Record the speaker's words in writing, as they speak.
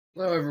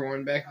Hello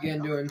everyone, back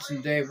again doing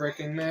some Dave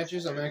Reckoning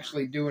matches. I'm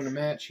actually doing a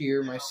match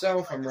here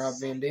myself. I'm Rob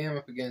Van Dam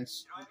up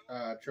against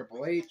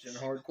Triple H in a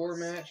hardcore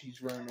match.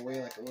 He's running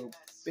away like a little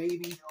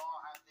baby.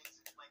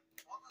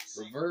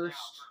 Reversed.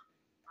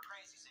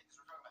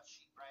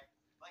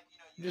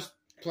 Just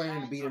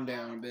planning to beat him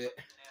down a bit.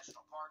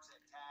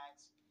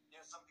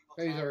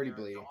 Oh, he's already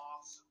bleeding.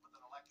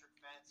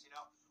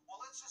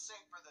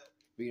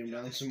 Beat him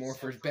down some more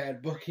for his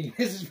bad booking.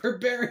 This is for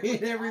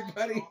burying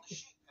everybody.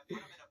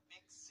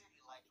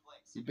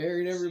 You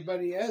buried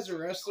everybody as a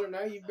wrestler,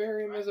 now you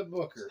bury him as a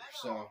booker.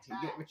 So, you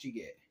get what you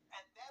get.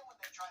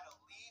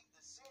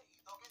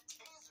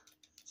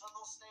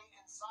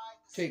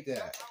 Take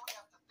that.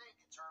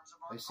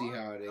 I see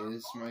how it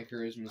is. My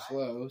charisma's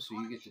low, so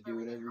you get to do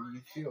whatever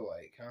you feel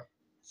like, huh?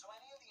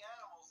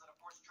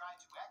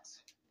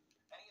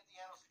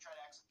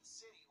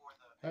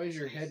 How is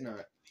your head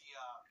not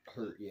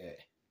hurt yet?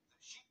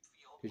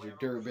 Because your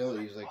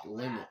durability is like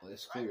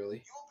limitless,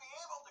 clearly.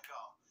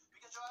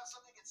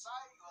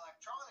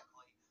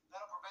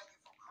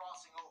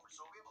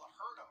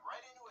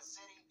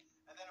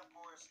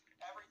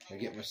 I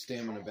get my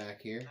stamina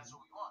back here. That's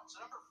what we want. So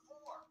number 4,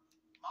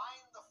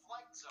 mind the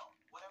flight zone,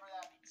 whatever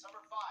that means.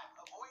 Number 5,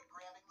 avoid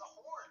grabbing the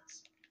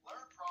horns.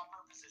 Learn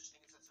proper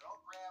positioning. It says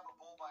don't grab a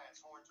bull by its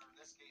horns, or in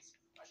this case,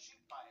 a sheep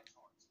by its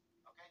horns.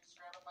 Okay,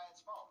 just grab it by its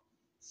bone.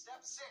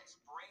 Step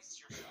 6, brace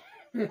yourself.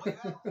 Well, you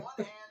have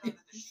one hand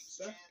under the sheep's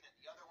chin and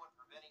the other one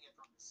preventing it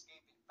from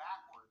escaping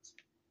backwards.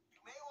 You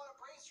may want to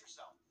brace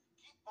yourself.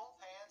 Keep both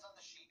hands on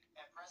the sheep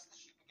and press the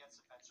sheep against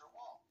the fence or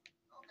wall.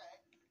 Okay.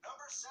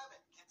 Number 7,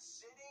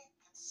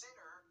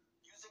 consider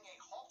using a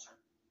halter.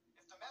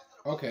 If the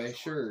method of okay,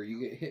 sure, you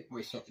get hit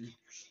with something.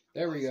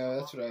 There we go,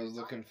 that's what I was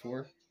looking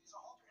for.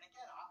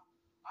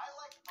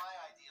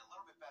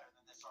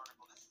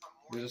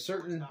 There's a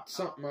certain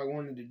something I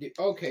wanted to do.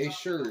 Okay,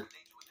 sure.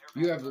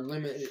 You have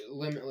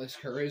limitless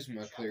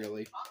charisma,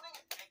 clearly.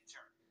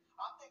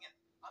 I'm thinking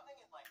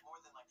like more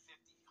than like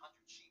 50,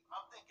 100 sheep.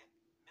 I'm thinking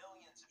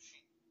millions of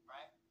sheep,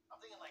 right? I'm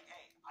thinking like,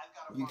 hey, I've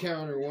got You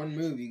counter one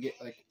move, you get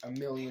like a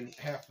million,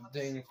 half a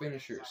dang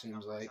finisher, it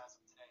seems like.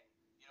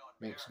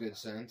 Makes good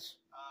sense.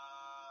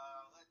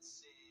 Let's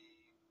see.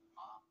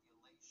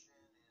 Population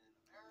in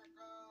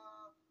America.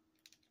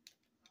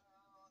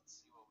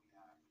 Let's see what we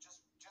have.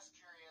 Just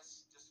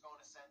curious, just going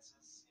to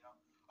census, you know.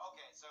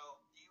 Okay, so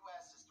the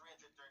U.S. is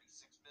 336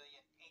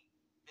 million, 8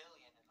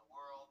 billion in the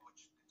world,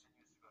 which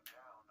continues to go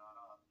down, not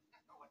up.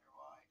 I wonder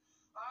why.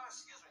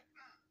 Excuse me.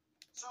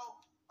 So,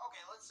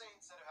 okay, let's say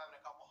instead of having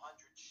a couple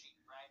hundred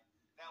sheep, right?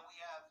 Now we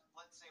have,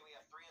 let's say we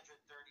have 336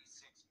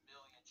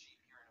 million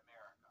sheep here in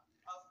America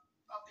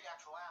of the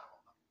actual animal,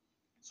 though.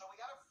 So we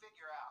got to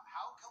figure out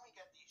how can we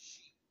get these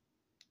sheep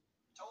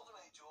to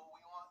ultimately do what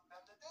we want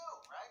them to do,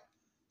 right?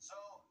 So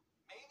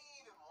maybe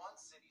even one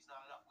city's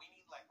not enough. We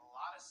need like a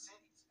lot of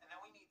cities, and then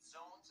we need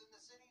zones in the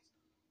cities,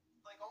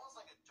 like almost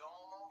like a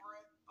dome over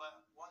it,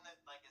 but one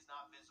that like is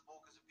not visible,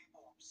 because if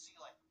people see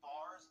like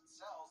bars and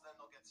cells, then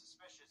they'll get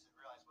suspicious and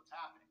realize what's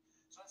happening.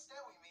 So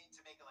instead we need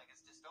to make it like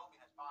as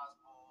dystopian as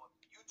possible,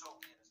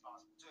 utopian as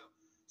possible too.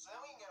 So then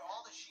we can get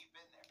all the sheep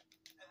in there,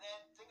 and then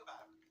think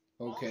about it.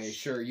 Okay,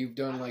 sure, you've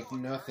done like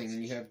nothing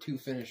and you have 2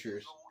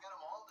 finishers. So we'll get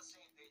them all on the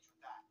same page with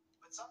that.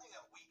 But something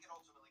that we can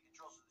ultimately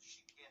control so the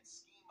sheep can't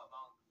scheme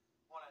among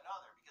one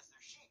another, because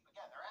they're sheep.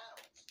 Again, they're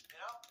animals, you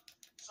know?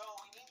 So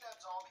we need that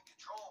to all be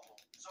controllable.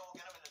 So we'll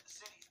get them into the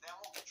cities, then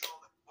we'll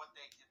control what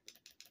they can,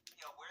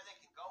 you know, where they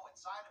can go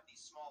inside of these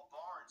small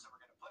barns that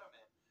we're going to put them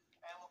in.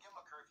 And we'll give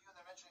them a curfew, and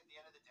then eventually at the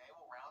end of the day,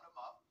 we'll round them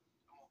up,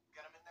 and we'll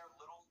get them in their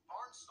little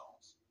barn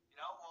stalls.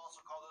 You know, we'll also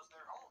call those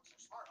their homes,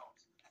 their smart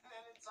homes. And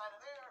then inside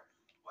of there,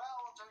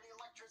 well, we'll turn the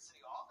electricity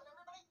off, and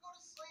everybody can go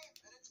to sleep,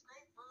 and it's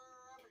great for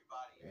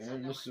everybody.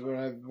 And this is what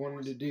I've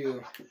wanted to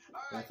do.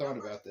 I thought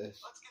about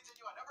this. Let's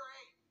continue on. Number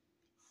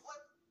 8,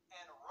 flip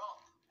and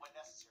rump when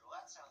necessary. Well,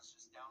 that sounds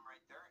just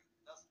downright dirty,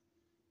 doesn't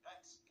it?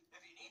 Thanks.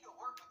 If you need to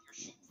work with your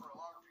sheep for a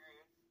longer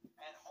period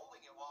and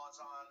holding it while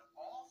it's on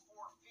all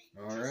 4 feet.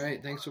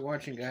 Alright, thanks for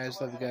watching, guys.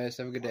 Love you guys.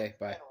 Have a good day.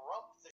 Bye.